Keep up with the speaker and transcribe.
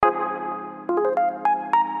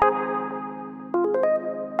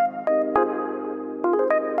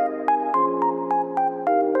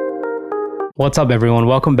What's up, everyone?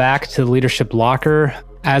 Welcome back to the Leadership Locker.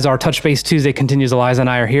 As our Touch Base Tuesday continues, Eliza and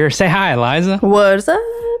I are here. Say hi, Eliza. What's up?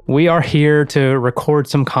 We are here to record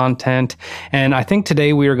some content. And I think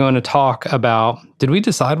today we are going to talk about, did we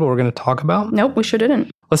decide what we're going to talk about? Nope, we sure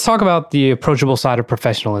didn't. Let's talk about the approachable side of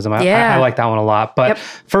professionalism. Yeah. I like that one a lot. But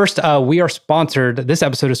first, we are sponsored. This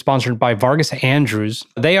episode is sponsored by Vargas Andrews.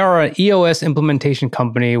 They are an EOS implementation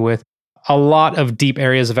company with a lot of deep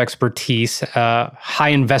areas of expertise, high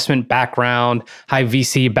investment background, high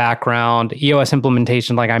VC background, EOS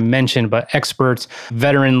implementation, like I mentioned, but experts,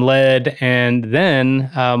 veteran-led, and then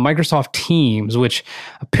Microsoft Teams, which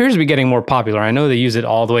appears to be getting more popular. I know they use it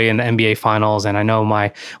all the way in the NBA finals, and I know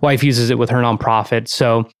my wife uses it with her nonprofit.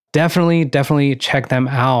 So definitely check them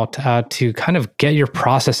out to kind of get your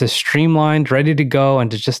processes streamlined, ready to go,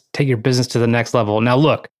 and to just take your business to the next level. Now,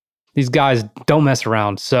 look, these guys don't mess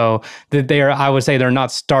around. So they are, I would say they're not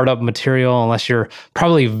startup material unless you're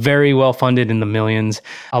probably very well funded in the millions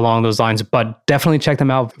along those lines, but definitely check them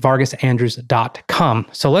out, vargasandrews.com.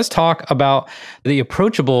 So let's talk about the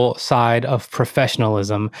approachable side of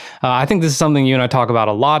professionalism. I think this is something you and I talk about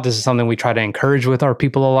a lot. This is something we try to encourage with our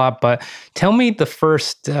people a lot, but tell me the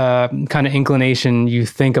first kind of inclination you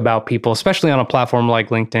think about people, especially on a platform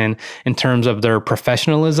like LinkedIn, in terms of their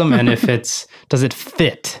professionalism and if does it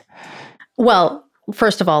fit? Well,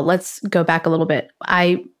 first of all, let's go back a little bit.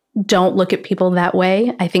 I don't look at people that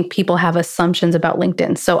way. I think people have assumptions about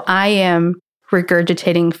LinkedIn. So I am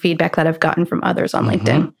regurgitating feedback that I've gotten from others on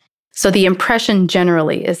LinkedIn. So the impression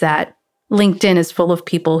generally is that LinkedIn is full of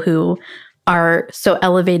people who are so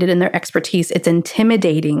elevated in their expertise. It's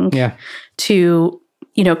intimidating to,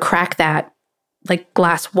 crack that like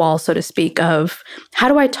glass wall, so to speak, of how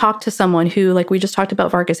do I talk to someone who, like we just talked about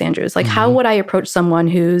Vargas Andrews, like how would I approach someone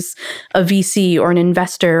who's a VC or an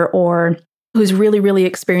investor or who's really, really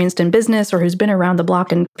experienced in business or who's been around the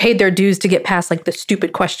block and paid their dues to get past like the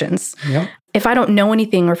stupid questions. Yep. If I don't know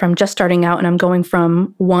anything or if I'm just starting out and I'm going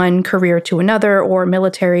from one career to another or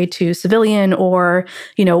military to civilian or,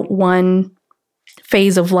 one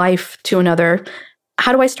phase of life to another,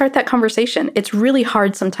 how do I start that conversation? It's really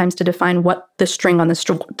hard sometimes to define what the string on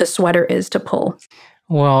the sweater is to pull.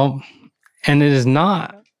 Well, and it is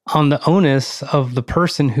not on the onus of the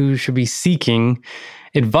person who should be seeking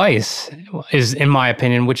advice, is in my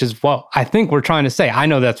opinion, which is what I think we're trying to say. I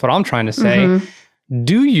know that's what I'm trying to say.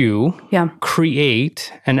 Do you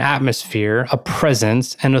create an atmosphere, a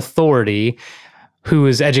presence, an authority who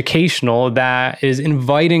is educational that is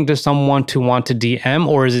inviting to someone to want to DM,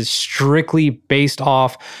 or is it strictly based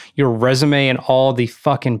off your resume and all the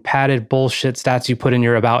fucking padded bullshit stats you put in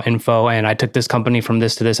your about info and I took this company from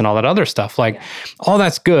this to this and all that other stuff? Like, all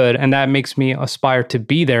that's good and that makes me aspire to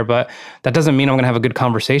be there, but that doesn't mean I'm going to have a good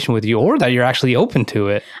conversation with you or that you're actually open to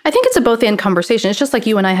it. I think it's a both-and conversation. It's just like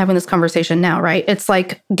you and I having this conversation now, right? It's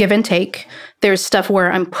like give and take. There's stuff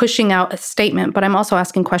where I'm pushing out a statement, but I'm also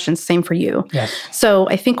asking questions. Same for you. Yes. So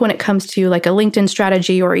I think when it comes to like a LinkedIn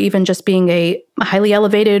strategy or even just being a highly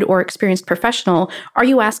elevated or experienced professional, are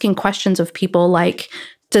you asking questions of people like,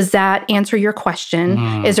 does that answer your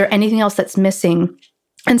question? Is there anything else that's missing?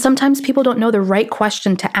 And sometimes people don't know the right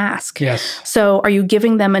question to ask. Yes. So are you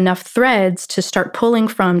giving them enough threads to start pulling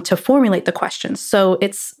from to formulate the questions? So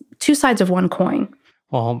it's two sides of one coin.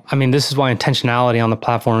 Well, I mean, this is why intentionality on the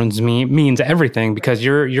platforms means everything, because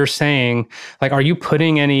you're saying, like, are you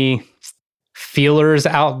putting any feelers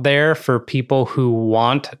out there for people who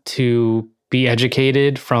want to be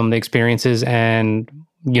educated from the experiences and,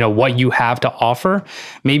 what you have to offer?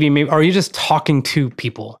 Maybe, are you just talking to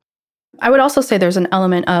people? I would also say there's an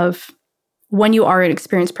element of when you are an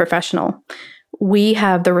experienced professional, we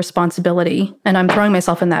have the responsibility, and I'm throwing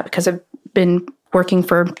myself in that because I've been working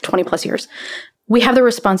for 20 plus years. We have the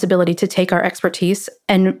responsibility to take our expertise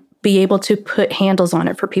and be able to put handles on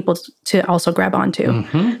it for people to also grab onto.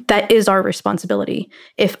 That is our responsibility.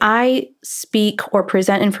 If I speak or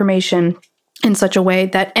present information in such a way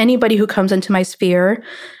that anybody who comes into my sphere,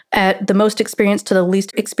 at the most experienced to the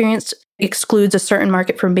least experienced, excludes a certain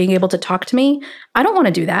market from being able to talk to me, I don't want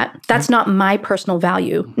to do that. That's not my personal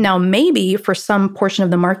value. Now, maybe for some portion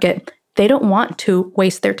of the market, they don't want to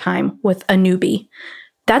waste their time with a newbie.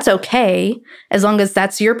 That's okay, as long as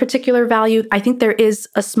that's your particular value. I think there is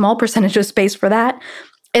a small percentage of space for that.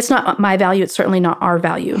 It's not my value. It's certainly not our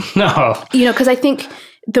value. No. Because I think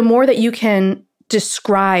the more that you can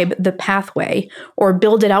describe the pathway or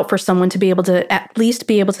build it out for someone to be able to at least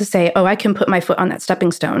be able to say, oh, I can put my foot on that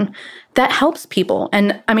stepping stone, that helps people.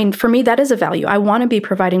 And I mean, for me, that is a value. I want to be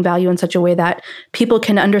providing value in such a way that people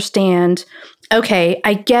can understand, okay,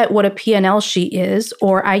 I get what a P&L sheet is,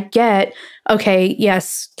 or I get, okay,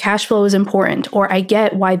 yes, cash flow is important, or I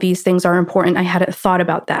get why these things are important. I hadn't thought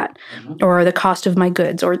about that, or the cost of my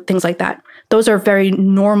goods, or things like that. Those are very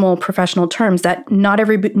normal professional terms that not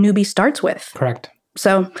every newbie starts with. Correct.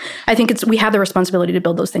 So I think we have the responsibility to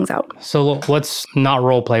build those things out. So let's not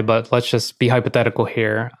role play, but let's just be hypothetical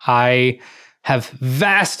here. I have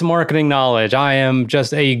vast marketing knowledge. I am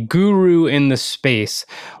just a guru in the space.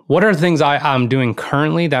 What are things I'm doing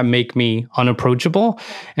currently that make me unapproachable?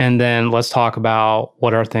 And then let's talk about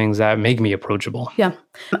what are things that make me approachable. Yeah.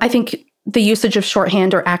 I think the usage of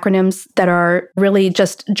shorthand or acronyms that are really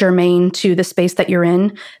just germane to the space that you're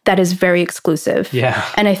in, that is very exclusive. Yeah.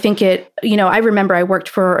 And I think I remember I worked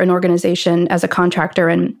for an organization as a contractor,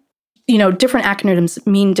 and different acronyms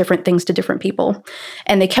mean different things to different people.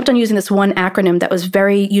 And they kept on using this one acronym that was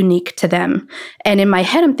very unique to them. And in my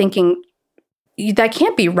head, I'm thinking, that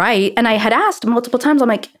can't be right. And I had asked multiple times, I'm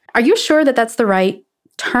like, are you sure that that's the right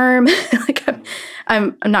term? Like,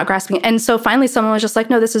 I'm not grasping it. And so finally someone was just like,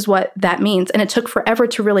 no, this is what that means. And it took forever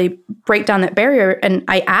to really break down that barrier. And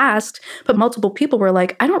I asked, but multiple people were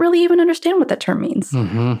like, I don't really even understand what that term means.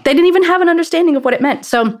 Mm-hmm. They didn't even have an understanding of what it meant.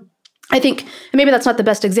 So I think, and maybe that's not the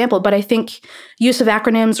best example, but I think use of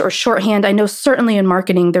acronyms or shorthand, I know certainly in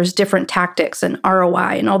marketing, there's different tactics and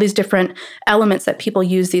ROI and all these different elements that people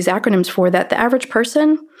use these acronyms for, that the average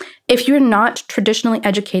person, if you're not traditionally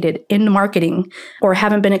educated in marketing or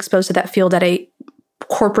haven't been exposed to that field at a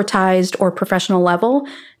corporatized or professional level,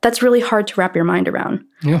 that's really hard to wrap your mind around.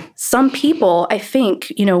 Yeah. Some people, I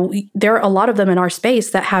think, there are a lot of them in our space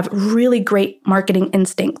that have really great marketing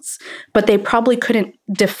instincts, but they probably couldn't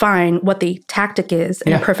define what the tactic is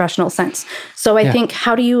in a professional sense. So I think,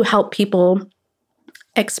 how do you help people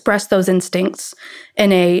express those instincts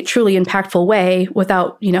in a truly impactful way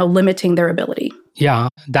without, limiting their ability? Yeah,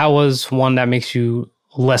 that was one that makes you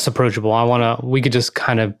less approachable. We could just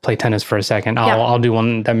kind of play tennis for a second. I'll do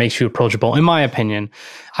one that makes you approachable. In my opinion,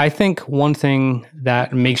 I think one thing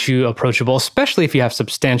that makes you approachable, especially if you have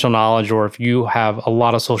substantial knowledge or if you have a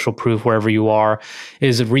lot of social proof wherever you are,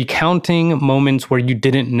 is recounting moments where you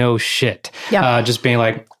didn't know shit. Yeah. Just being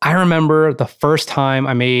like, I remember the first time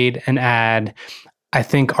I made an ad, I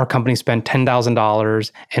think our company spent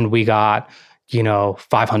 $10,000 and we got,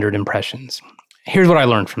 500 impressions. Here's what I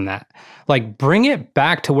learned from that. Like, bring it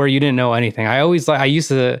back to where you didn't know anything. I used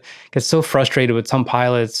to get so frustrated with some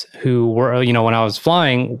pilots who were, when I was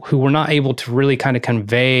flying, who were not able to really kind of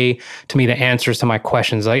convey to me the answers to my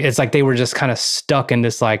questions. Like, it's like they were just kind of stuck in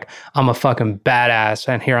this, like, I'm a fucking badass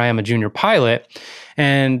and here I am, a junior pilot.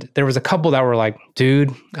 And there was a couple that were like,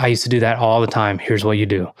 dude, I used to do that all the time. Here's what you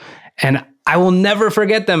do. And I will never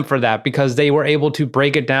forget them for that, because they were able to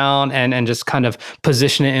break it down and just kind of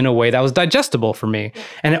position it in a way that was digestible for me.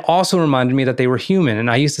 And it also reminded me that they were human. And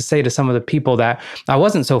I used to say to some of the people that I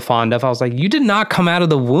wasn't so fond of, I was like, you did not come out of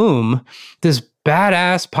the womb this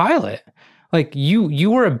badass pilot. Like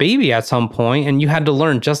you were a baby at some point and you had to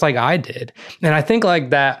learn just like I did. And I think like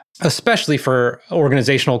that, especially for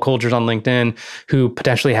organizational cultures on LinkedIn who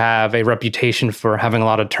potentially have a reputation for having a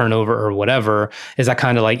lot of turnover or whatever, is that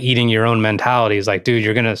kind of like eating your own mentality. Is like, dude,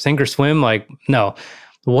 you're going to sink or swim? Like, no.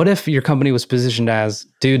 What if your company was positioned as,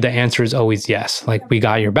 dude, the answer is always yes. Like, we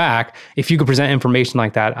got your back. If you could present information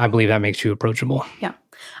like that, I believe that makes you approachable. Yeah.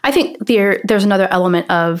 I think there's another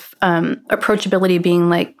element of approachability being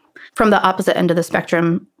like, from the opposite end of the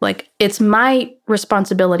spectrum, like, it's my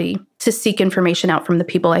responsibility to seek information out from the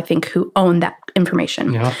people I think who own that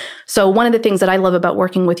information. Yeah. So one of the things that I love about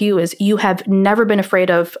working with you is you have never been afraid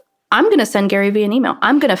of, I'm going to send Gary Vee an email.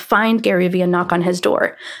 I'm going to find Gary Vee and knock on his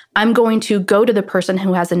door. I'm going to go to the person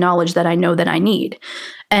who has the knowledge that I know that I need.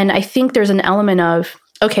 And I think there's an element of,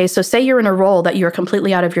 okay, so say you're in a role that you're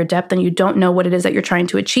completely out of your depth and you don't know what it is that you're trying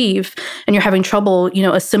to achieve and you're having trouble,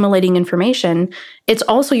 assimilating information. It's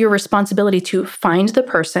also your responsibility to find the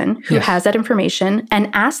person who has that information and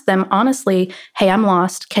ask them honestly, hey, I'm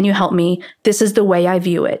lost. Can you help me? This is the way I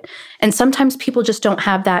view it. And sometimes people just don't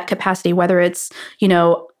have that capacity, whether it's,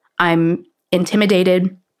 I'm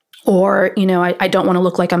intimidated, or, I don't want to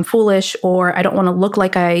look like I'm foolish, or I don't want to look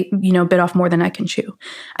like I, bit off more than I can chew.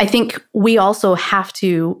 I think we also have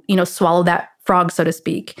to, swallow that frog, so to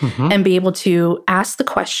speak, and be able to ask the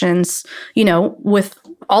questions, with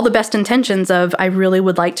all the best intentions of, I really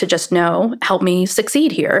would like to just know, help me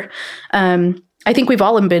succeed here. I think we've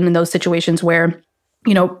all been in those situations where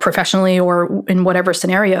professionally or in whatever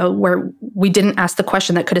scenario where we didn't ask the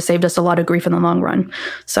question that could have saved us a lot of grief in the long run.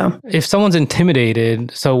 So if someone's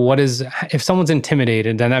intimidated, if someone's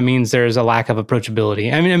intimidated, then that means there's a lack of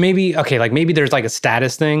approachability. I mean, maybe there's like a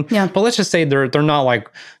status thing, but let's just say they're not like,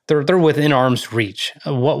 they're within arm's reach.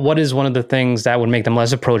 What is one of the things that would make them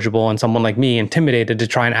less approachable and someone like me intimidated to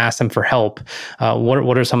try and ask them for help?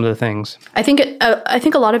 What are some of the things? I think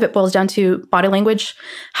a lot of it boils down to body language,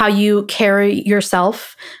 how you carry yourself.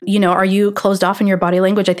 Are you closed off in your body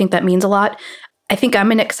language? I think that means a lot. I think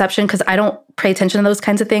I'm an exception because I don't pay attention to those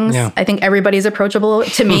kinds of things. Yeah. I think everybody's approachable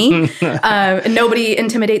to me. Nobody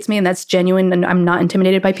intimidates me, and that's genuine, and I'm not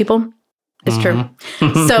intimidated by people. It's true.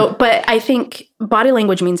 So, but I think body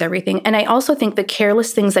language means everything. And I also think the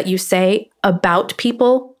careless things that you say about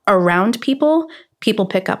people, around people, people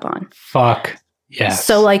pick up on. Fuck. Yes.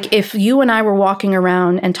 So like if you and I were walking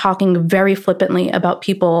around and talking very flippantly about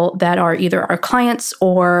people that are either our clients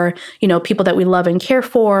or, people that we love and care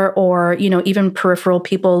for, or, even peripheral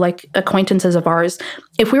people like acquaintances of ours,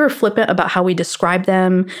 if we were flippant about how we describe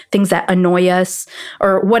them, things that annoy us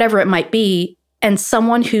or whatever it might be, and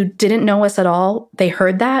someone who didn't know us at all, they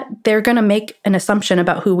heard that, they're going to make an assumption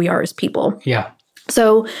about who we are as people. Yeah.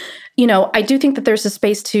 So, I do think that there's a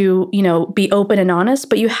space to, be open and honest,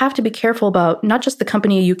 but you have to be careful about not just the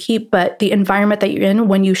company you keep, but the environment that you're in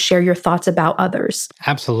when you share your thoughts about others.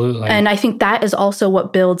 Absolutely. And I think that is also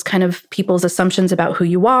what builds kind of people's assumptions about who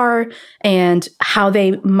you are and how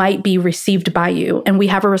they might be received by you. And we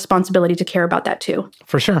have a responsibility to care about that too.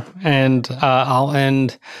 For sure. And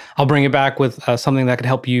I'll bring it back with something that could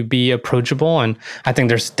help you be approachable. And I think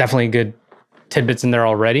there's definitely good tidbits in there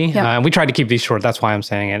already. Yeah. We tried to keep these short. That's why I'm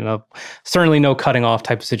saying it. Certainly no cutting off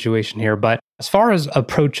type of situation here. But as far as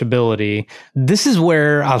approachability, this is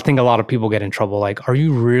where I think a lot of people get in trouble. Like, are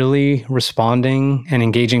you really responding and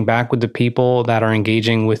engaging back with the people that are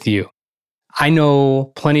engaging with you? I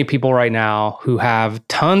know plenty of people right now who have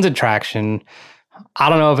tons of traction. I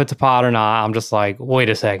don't know if it's a pod or not. I'm just like, wait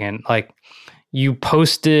a second. Like, you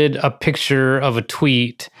posted a picture of a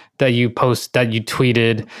tweet that you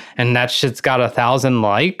tweeted, and that shit's got 1,000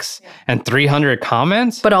 likes and 300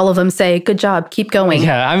 comments. But all of them say, good job, keep going.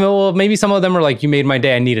 Yeah, I mean, well, maybe some of them are like, you made my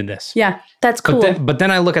day, I needed this. Yeah, that's cool. But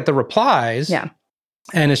then I look at the replies,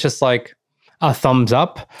 and it's just like a thumbs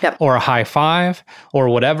up or a high five or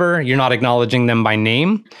whatever. You're not acknowledging them by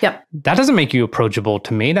name. Yep. That doesn't make you approachable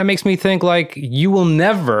to me. That makes me think like you will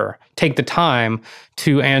never take the time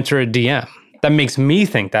to answer a DM. That makes me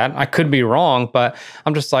think that. I could be wrong, but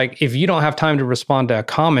I'm just like, if you don't have time to respond to a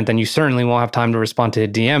comment, then you certainly won't have time to respond to a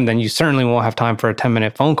DM. Then you certainly won't have time for a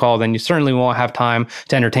 10-minute phone call. Then you certainly won't have time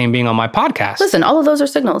to entertain being on my podcast. Listen, all of those are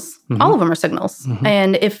signals. Mm-hmm. All of them are signals. Mm-hmm.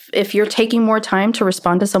 And if you're taking more time to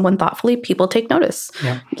respond to someone thoughtfully, people take notice.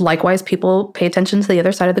 Yeah. Likewise, people pay attention to the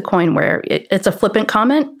other side of the coin where it's a flippant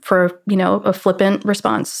comment for, a flippant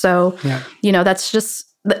response. So, that's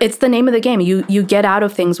just, it's the name of the game. You get out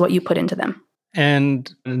of things what you put into them. And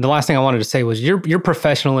the last thing I wanted to say was your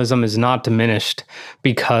professionalism is not diminished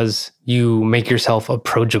because you make yourself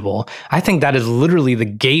approachable. I think that is literally the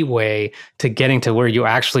gateway to getting to where you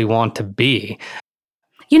actually want to be.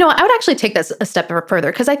 I would actually take this a step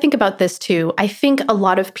further because I think about this too. I think a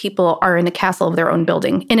lot of people are in the castle of their own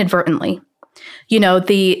building inadvertently.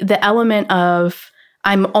 The element of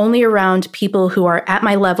I'm only around people who are at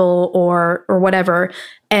my level or whatever,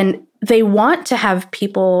 and they want to have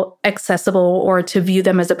people accessible or to view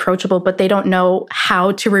them as approachable, but they don't know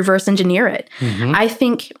how to reverse engineer it. Mm-hmm. I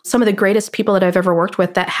think some of the greatest people that I've ever worked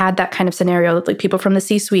with that had that kind of scenario, like people from the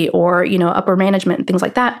C-suite or, upper management and things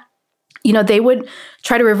like that, they would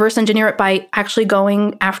try to reverse engineer it by actually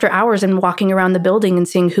going after hours and walking around the building and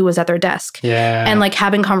seeing who was at their desk. Yeah. And like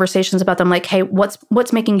having conversations about them, like, hey,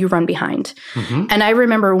 what's making you run behind? Mm-hmm. And I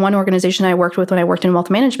remember one organization I worked with when I worked in wealth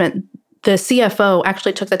management, the CFO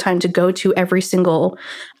actually took the time to go to every single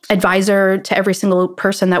advisor, to every single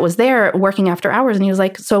person that was there working after hours. And he was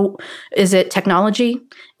like, so is it technology?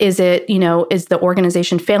 Is it, is the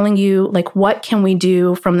organization failing you? Like, what can we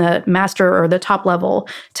do from the master or the top level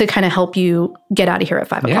to kind of help you get out of here at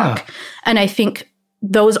 5 o'clock? And I think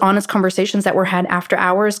those honest conversations that were had after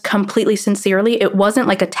hours, completely sincerely, it wasn't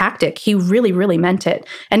like a tactic. He really, really meant it.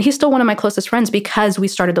 And he's still one of my closest friends because we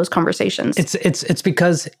started those conversations. It's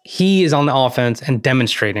because he is on the offense and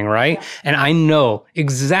demonstrating, right? Yeah. And I know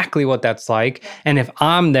exactly what that's like. And if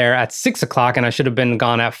I'm there at 6 o'clock and I should have been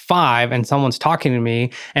gone at 5 and someone's talking to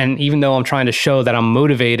me, and even though I'm trying to show that I'm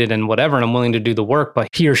motivated and whatever, and I'm willing to do the work, but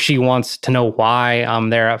he or she wants to know why I'm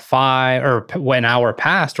there at 5 or an hour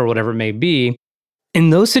past or whatever it may be, in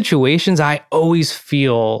those situations, I always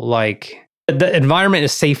feel like the environment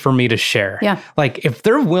is safe for me to share. Yeah. Like if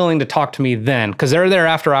they're willing to talk to me then, because they're there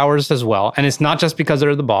after hours as well, and it's not just because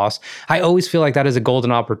they're the boss, I always feel like that is a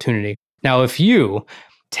golden opportunity. Now, if you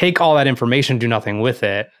take all that information, do nothing with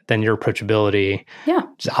it, then your approachability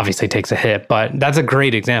just obviously takes a hit. But that's a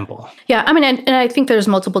great example. Yeah. I mean, and I think there's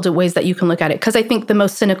multiple ways that you can look at it, because I think the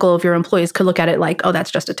most cynical of your employees could look at it like, oh, that's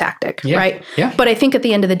just a tactic, right? Yeah. But I think at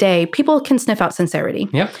the end of the day, people can sniff out sincerity.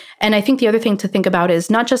 Yeah. And I think the other thing to think about is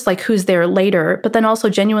not just like who's there later, but then also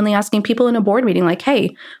genuinely asking people in a board meeting, like,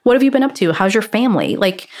 hey, what have you been up to? How's your family?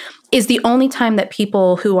 Like, is the only time that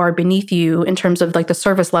people who are beneath you in terms of like the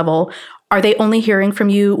service level, are they only hearing from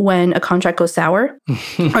you when a contract goes sour?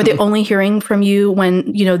 Are they only hearing from you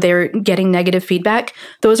when, they're getting negative feedback?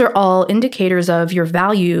 Those are all indicators of your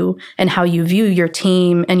value and how you view your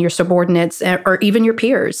team and your subordinates or even your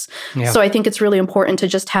peers. Yeah. So I think it's really important to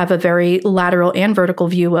just have a very lateral and vertical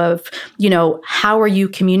view of, how are you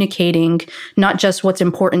communicating not just what's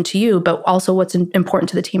important to you, but also what's important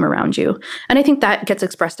to the team around you. And I think that gets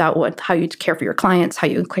expressed out with how you care for your clients, how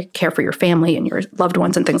you care for your family and your loved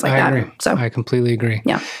ones and things like that. Agree. So I completely agree.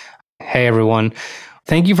 Yeah. Hey, everyone.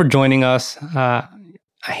 Thank you for joining us. I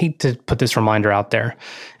hate to put this reminder out there,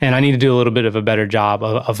 and I need to do a little bit of a better job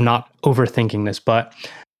of not overthinking this, but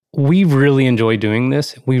we really enjoy doing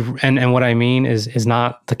this. And what I mean is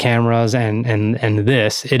not the cameras and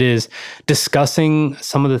this. It is discussing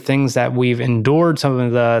some of the things that we've endured, some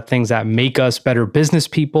of the things that make us better business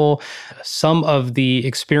people, some of the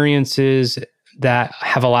experiences that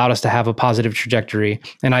have allowed us to have a positive trajectory.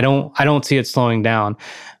 And I don't see it slowing down.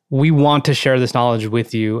 We want to share this knowledge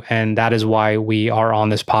with you, and that is why we are on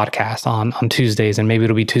this podcast on Tuesdays, and maybe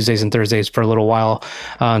it'll be Tuesdays and Thursdays for a little while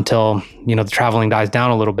until the traveling dies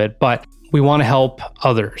down a little bit. But we want to help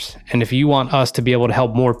others. And if you want us to be able to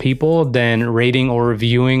help more people, then rating or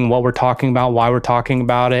reviewing what we're talking about, why we're talking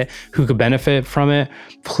about it, who could benefit from it,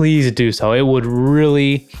 please do so. It would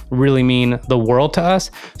really, really mean the world to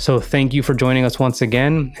us. So thank you for joining us once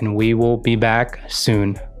again, and we will be back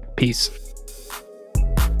soon. Peace.